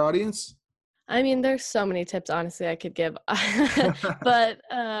share with our audience? I mean, there's so many tips, honestly, I could give, but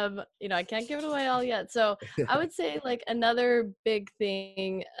I can't give it away all yet. So I would say, like, another big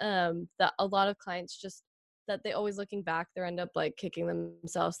thing that a lot of clients just, that they always, looking back, they end up like kicking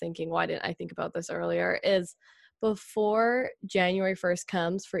themselves, thinking, why didn't I think about this earlier? Is before January 1st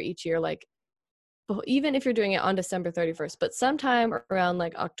comes for each year, like, even if you're doing it on December 31st, but sometime around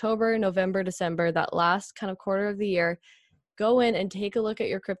like October, November, December, that last kind of quarter of the year, go in and take a look at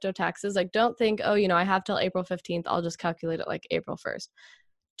your crypto taxes. Like, don't think, oh, I have till April 15th. I'll just calculate it like April 1st.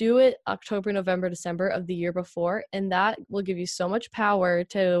 Do it October, November, December of the year before. And that will give you so much power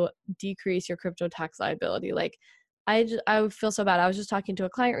to decrease your crypto tax liability. Like, I would feel so bad. I was just talking to a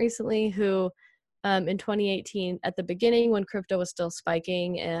client recently who, in 2018, at the beginning when crypto was still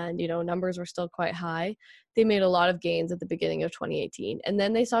spiking and, numbers were still quite high, they made a lot of gains at the beginning of 2018. And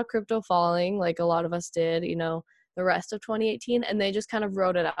then they saw crypto falling, like a lot of us did, the rest of 2018, and they just kind of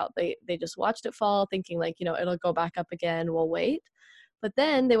wrote it out. They just watched it fall, thinking like, it'll go back up again, we'll wait. But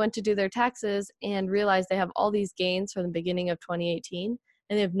then they went to do their taxes and realized they have all these gains from the beginning of 2018,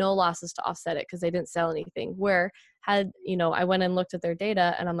 and they have no losses to offset it because they didn't sell anything. Where had, I went and looked at their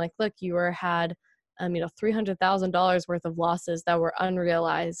data and I'm like, look, had $300,000 worth of losses that were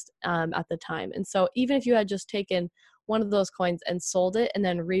unrealized at the time. And so even if you had just taken one of those coins and sold it and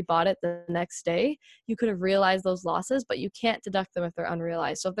then rebought it the next day, you could have realized those losses, but you can't deduct them if they're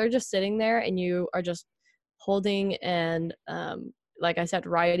unrealized. So if they're just sitting there and you are just holding and, like I said,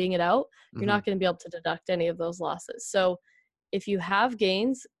 riding it out, you're not going to be able to deduct any of those losses. So if you have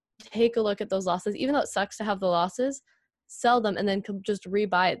gains, take a look at those losses. Even though it sucks to have the losses, sell them and then just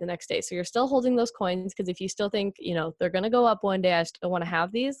rebuy it the next day. So you're still holding those coins, because if you still think, they're going to go up one day, I still want to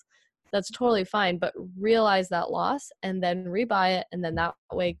have these, that's totally fine, but realize that loss and then rebuy it. And then that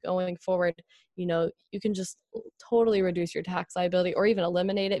way going forward, you can just totally reduce your tax liability or even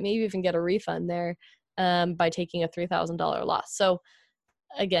eliminate it, maybe even get a refund there by taking a $3,000 loss. So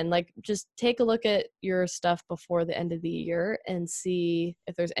again, like just take a look at your stuff before the end of the year and see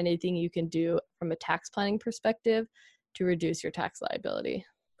if there's anything you can do from a tax planning perspective to reduce your tax liability.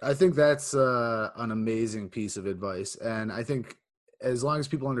 I think that's an amazing piece of advice. And I think as long as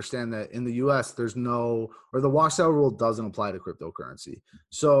people understand that in the US, the wash sale rule doesn't apply to cryptocurrency.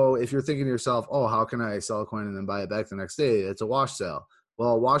 So if you're thinking to yourself, oh, how can I sell a coin and then buy it back the next day? It's a wash sale.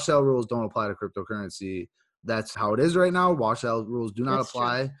 Well, wash sale rules don't apply to cryptocurrency. That's how it is right now. Wash sale rules do not It's true.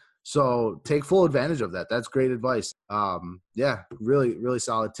 apply. So take full advantage of that. That's great advice. Yeah, really, really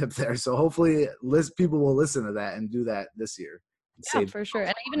solid tip there. So hopefully people will listen to that and do that this year. Yeah, Save for sure.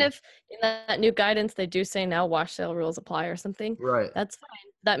 And even money. if in that new guidance they do say now wash sale rules apply or something, Right. that's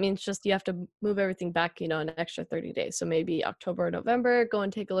fine. That means just you have to move everything back, an extra 30 days. So maybe October or November, go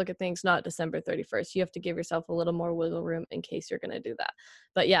and take a look at things, not December 31st. You have to give yourself a little more wiggle room in case you're going to do that.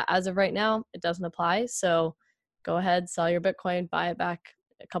 But yeah, as of right now, it doesn't apply. So go ahead, sell your Bitcoin, buy it back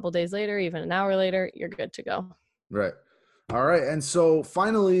a couple days later, even an hour later, you're good to go. Right. All right. And so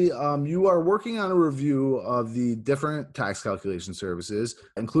finally, you are working on a review of the different tax calculation services,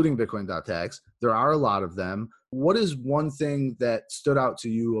 including Bitcoin.tax. There are a lot of them. What is one thing that stood out to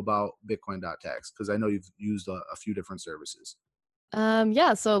you about Bitcoin.tax? Because I know you've used a few different services.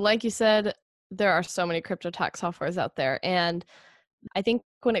 Yeah, so like you said, there are so many crypto tax softwares out there. And I think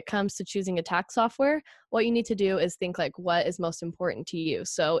when it comes to choosing a tax software, what you need to do is think like what is most important to you.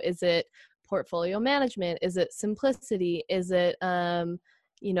 So is it portfolio management? Is it simplicity? Is it do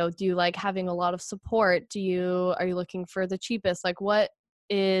you like having a lot of support? Are you looking for the cheapest? Like what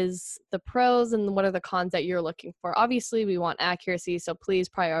is the pros and what are the cons that you're looking for? Obviously, we want accuracy, so please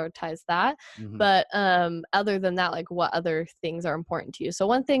prioritize that. Hmm. But other than that, like what other things are important to you? So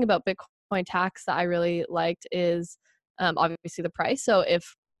one thing about Bitcoin tax that I really liked is obviously the price. So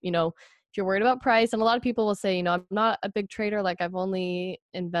if you're worried about price, and a lot of people will say, I'm not a big trader, like I've only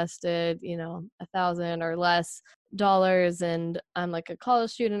invested, 1,000 or less dollars, and I'm like a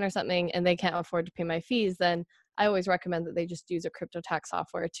college student or something, and they can't afford to pay my fees, then I always recommend that they just use a crypto tax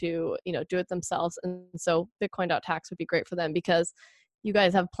software to, do it themselves. And so Bitcoin.tax would be great for them because you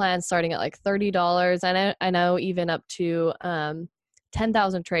guys have plans starting at like $30. I know even up to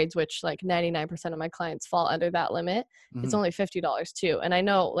 10,000 trades, which like 99% of my clients fall under that limit. It's Hmm. only $50 too. And I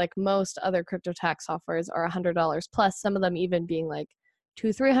know like most other crypto tax softwares are $100 plus, some of them even being like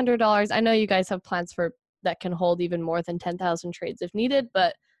 $200-$300. I know you guys have plans for that can hold even more than 10,000 trades if needed,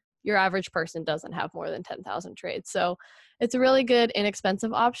 but your average person doesn't have more than 10,000 trades. So it's a really good,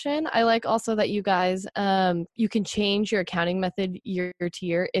 inexpensive option. I like also that you guys, you can change your accounting method year to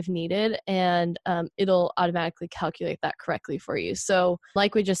year if needed, and it'll automatically calculate that correctly for you. So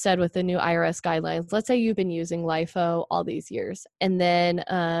like we just said with the new IRS guidelines, let's say you've been using LIFO all these years, and then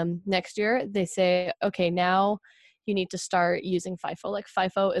next year they say, okay, now you need to start using FIFO. Like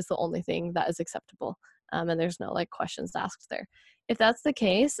FIFO is the only thing that is acceptable. And there's no like questions asked there. If that's the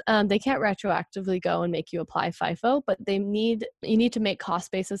case, they can't retroactively go and make you apply FIFO, but you need to make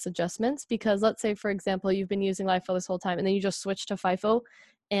cost basis adjustments because let's say, for example, you've been using LIFO this whole time and then you just switch to FIFO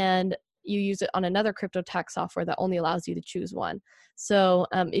and you use it on another crypto tax software that only allows you to choose one. So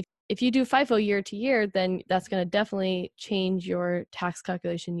if you do FIFO year to year, then that's going to definitely change your tax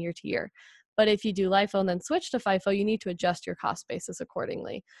calculation year to year. But if you do LIFO and then switch to FIFO, you need to adjust your cost basis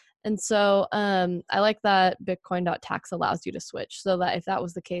accordingly. And so I like that Bitcoin.tax allows you to switch so that if that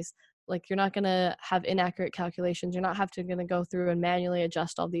was the case, like you're not going to have inaccurate calculations. You're not going to go through and manually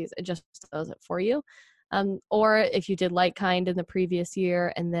adjust all these. It just does it for you. Or if you did like kind in the previous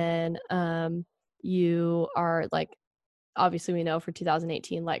year and then you are like, obviously we know for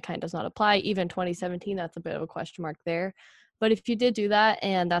 2018 like kind does not apply. Even 2017, that's a bit of a question mark there. But if you did do that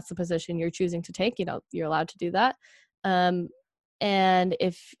and that's the position you're choosing to take, you're allowed to do that. Um, and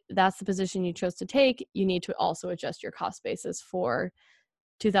if that's the position you chose to take, you need to also adjust your cost basis for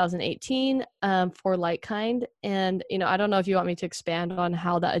 2018 for like kind. And, I don't know if you want me to expand on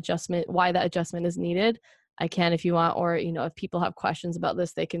why that adjustment is needed. I can if you want, or, if people have questions about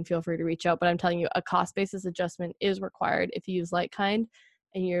this, they can feel free to reach out. But I'm telling you, a cost basis adjustment is required if you use like kind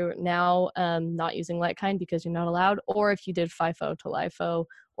and you're now not using like kind because you're not allowed, or if you did FIFO to LIFO,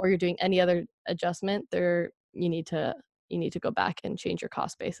 or you're doing any other adjustment there, you need to go back and change your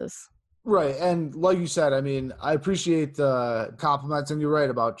cost basis. Right. And like you said, I mean, I appreciate the compliments, and you're right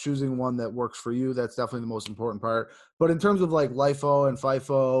about choosing one that works for you. That's definitely the most important part. But in terms of like LIFO and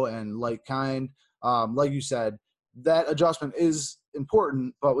FIFO and like kind, like you said, that adjustment is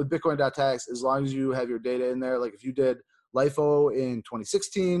important, but with Bitcoin.tax, as long as you have your data in there, like if you did LIFO in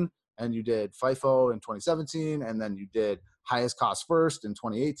 2016 and you did FIFO in 2017, and then you did highest cost first in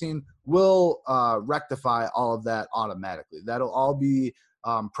 2018, we'll rectify all of that automatically. That'll all be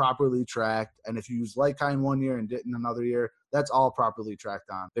properly tracked. And if you use Litecoin 1 year and didn't another year, that's all properly tracked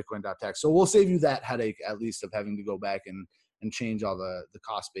on Bitcoin.tax. So we'll save you that headache, at least, of having to go back and change all the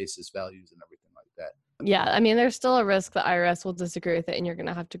cost basis values and everything like that. Yeah, I mean, there's still a risk the IRS will disagree with it and you're going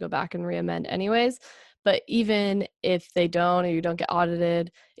to have to go back and re-amend anyways. But even if they don't or you don't get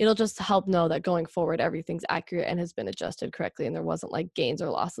audited, it'll just help know that going forward, everything's accurate and has been adjusted correctly and there wasn't like gains or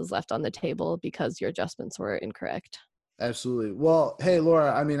losses left on the table because your adjustments were incorrect. Absolutely. Well, hey,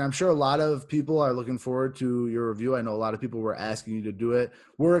 Laura, I mean, I'm sure a lot of people are looking forward to your review. I know a lot of people were asking you to do it.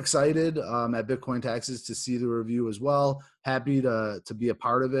 We're excited at Bitcoin Taxes to see the review as well. Happy to be a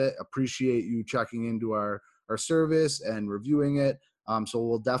part of it. Appreciate you checking into our service and reviewing it. So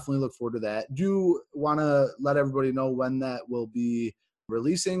we'll definitely look forward to that. Do you want to let everybody know when that will be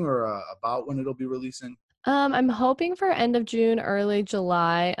releasing or about when it'll be releasing? I'm hoping for end of June, early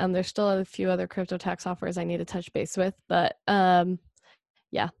July. There's still a few other crypto tax offers I need to touch base with, but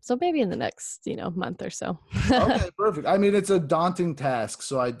yeah, so maybe in the next, month or so. Okay, perfect. I mean, it's a daunting task,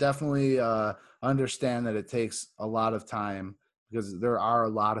 so I definitely understand that it takes a lot of time because there are a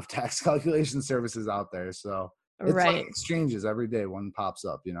lot of tax calculation services out there. So it's like Right. exchanges every day, one pops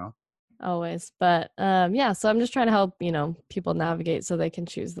up, you know? Always. But yeah, so I'm just trying to help, people navigate so they can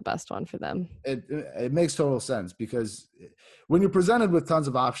choose the best one for them. It makes total sense because when you're presented with tons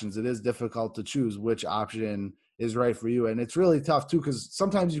of options, it is difficult to choose which option is right for you. And it's really tough too, because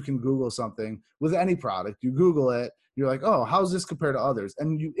sometimes you can Google something with any product. You Google it, you're like, oh, how's this compared to others?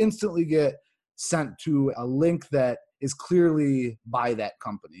 And you instantly get sent to a link that is clearly by that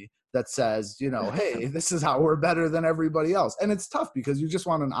company that says, hey, this is how we're better than everybody else. And it's tough because you just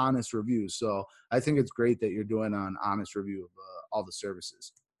want an honest review. So I think it's great that you're doing an honest review of all the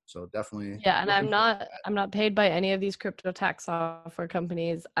services. So definitely Yeah, and looking forward to I'm not paid by any of these crypto tax software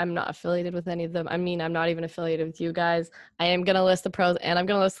companies. I'm not affiliated with any of them. I mean, I'm not even affiliated with you guys. I am gonna list the pros and I'm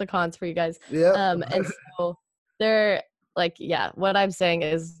gonna list the cons for you guys. that. And so they're like, yeah, what I'm saying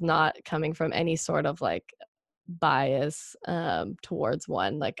is not coming from any sort of like bias towards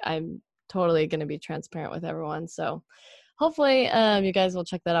one. Like I'm totally gonna be transparent with everyone. So hopefully you guys will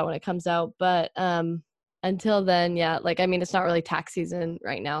check that out when it comes out. But until then, yeah, like I mean, it's not really tax season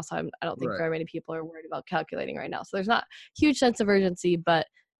right now, so I don't think Right. very many people are worried about calculating right now. So there's not huge sense of urgency, but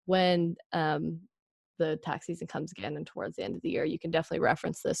when the tax season comes again and towards the end of the year, you can definitely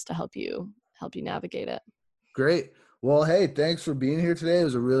reference this to help you navigate it. Great. Well, hey, thanks for being here today. It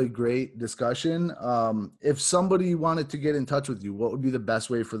was a really great discussion. If somebody wanted to get in touch with you, what would be the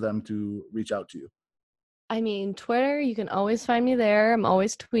best way for them to reach out to you? I mean, Twitter, you can always find me there. I'm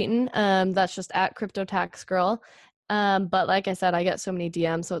always tweeting. That's just at Crypto Tax Girl. But like I said, I get so many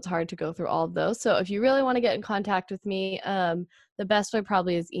DMs, so it's hard to go through all of those. So if you really want to get in contact with me, the best way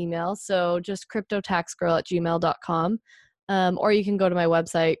probably is email. So just cryptotaxgirl@gmail.com. Or you can go to my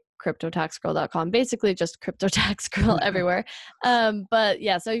website, cryptotaxgirl.com. Basically just Crypto Tax Girl everywhere. But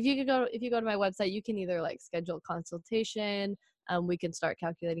yeah, so if you go to my website, you can either like schedule a consultation. We can start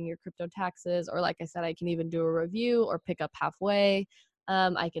calculating your crypto taxes, or like I said, I can even do a review or pick up halfway.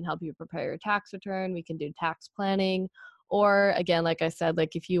 I can help you prepare your tax return. We can do tax planning. Or again, like I said,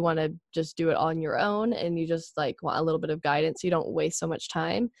 like if you want to just do it on your own and you just like want a little bit of guidance, so you don't waste so much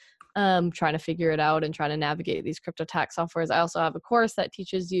time trying to figure it out and trying to navigate these crypto tax softwares. I also have a course that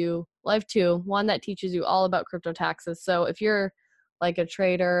teaches you, live two, one that teaches you all about crypto taxes. So if you're like a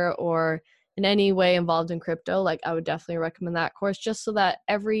trader or in any way involved in crypto, like I would definitely recommend that course just so that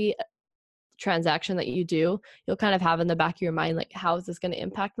every transaction that you do, you'll kind of have in the back of your mind, like, how is this going to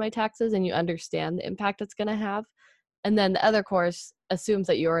impact my taxes? And you understand the impact it's going to have. And then the other course assumes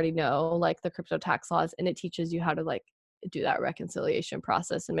that you already know like the crypto tax laws and it teaches you how to like do that reconciliation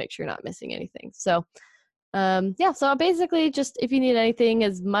process and make sure you're not missing anything. So yeah, so basically just if you need anything,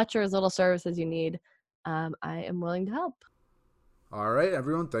 as much or as little service as you need, I am willing to help. All right,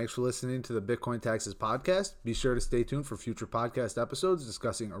 everyone. Thanks for listening to the Bitcoin Taxes podcast. Be sure to stay tuned for future podcast episodes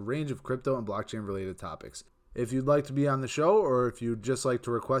discussing a range of crypto and blockchain related topics. If you'd like to be on the show or if you'd just like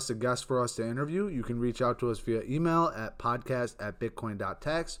to request a guest for us to interview, you can reach out to us via email at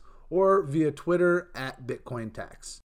podcast@bitcoin.tax or via Twitter @BitcoinTax.